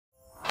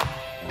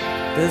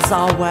There's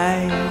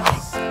always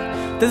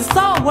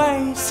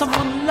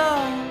someone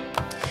love.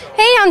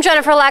 Hey, I'm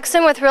Jennifer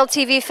Lexon with Real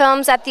TV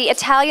Films at the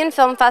Italian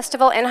Film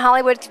Festival in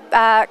Hollywood,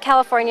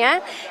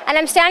 California. And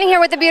I'm standing here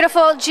with the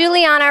beautiful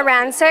Giuliana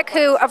Rancic,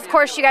 who, of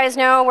course, you guys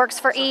know works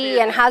for E!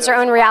 And has her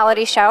own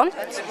reality show.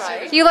 That's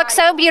right. You look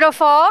so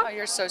beautiful. Oh,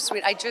 you're so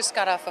sweet. I just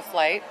got off a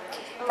flight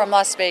from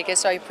Las Vegas,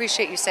 so I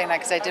appreciate you saying that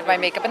because I did my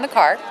makeup in the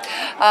car.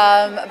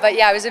 But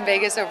yeah, I was in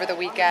Vegas over the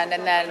weekend,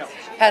 and then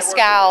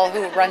Pascal,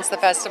 who runs the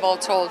festival,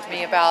 told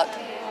me about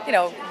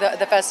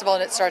the festival,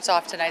 and it starts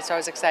off tonight, so I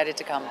was excited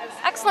to come.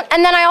 Excellent.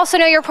 And then I also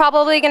know you're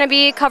probably going to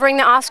be covering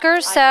the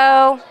Oscars,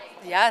 so...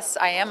 Yes,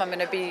 I am. I'm going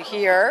to be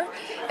here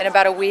in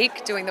about a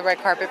week doing the red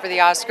carpet for the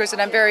Oscars,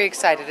 and I'm very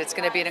excited. It's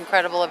going to be an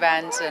incredible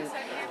event, and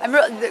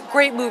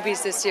great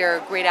movies this year,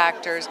 great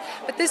actors.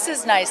 But this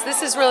is nice.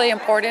 This is really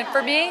important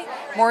for me,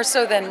 more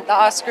so than the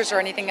Oscars or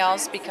anything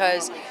else,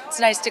 because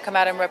it's nice to come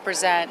out and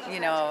represent,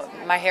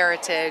 my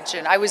heritage.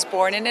 And I was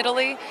born in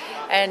Italy,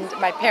 and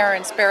my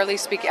parents barely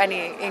speak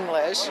any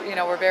English.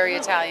 We're very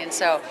Italian,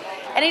 so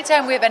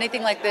anytime we have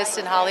anything like this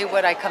in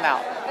Hollywood, I come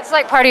out. It's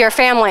like part of your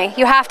family.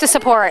 You have to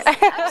support.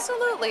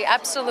 Absolutely,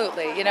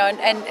 absolutely.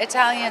 And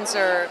Italians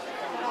are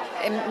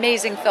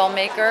amazing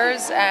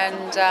filmmakers,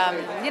 and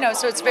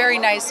so it's very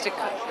nice to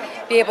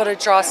be able to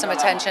draw some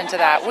attention to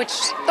that, which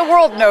the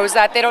world knows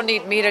that. They don't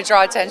need me to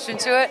draw attention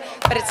to it,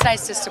 but it's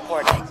nice to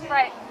support it.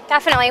 Right,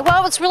 definitely.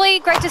 Well, it's really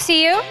great to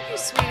see you. Thank you,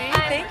 sweetie.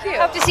 Thank you.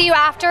 Hope to see you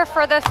after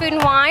for the food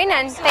and wine,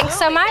 and thanks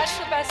so much. That's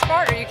the best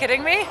part. Are you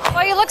kidding me?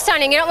 Well, you look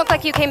stunning. You don't look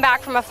like you came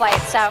back from a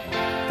flight, so.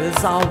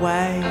 There's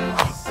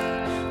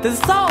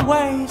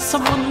always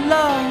someone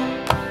love.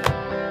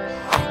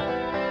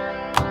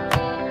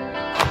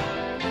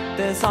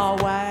 There's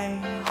always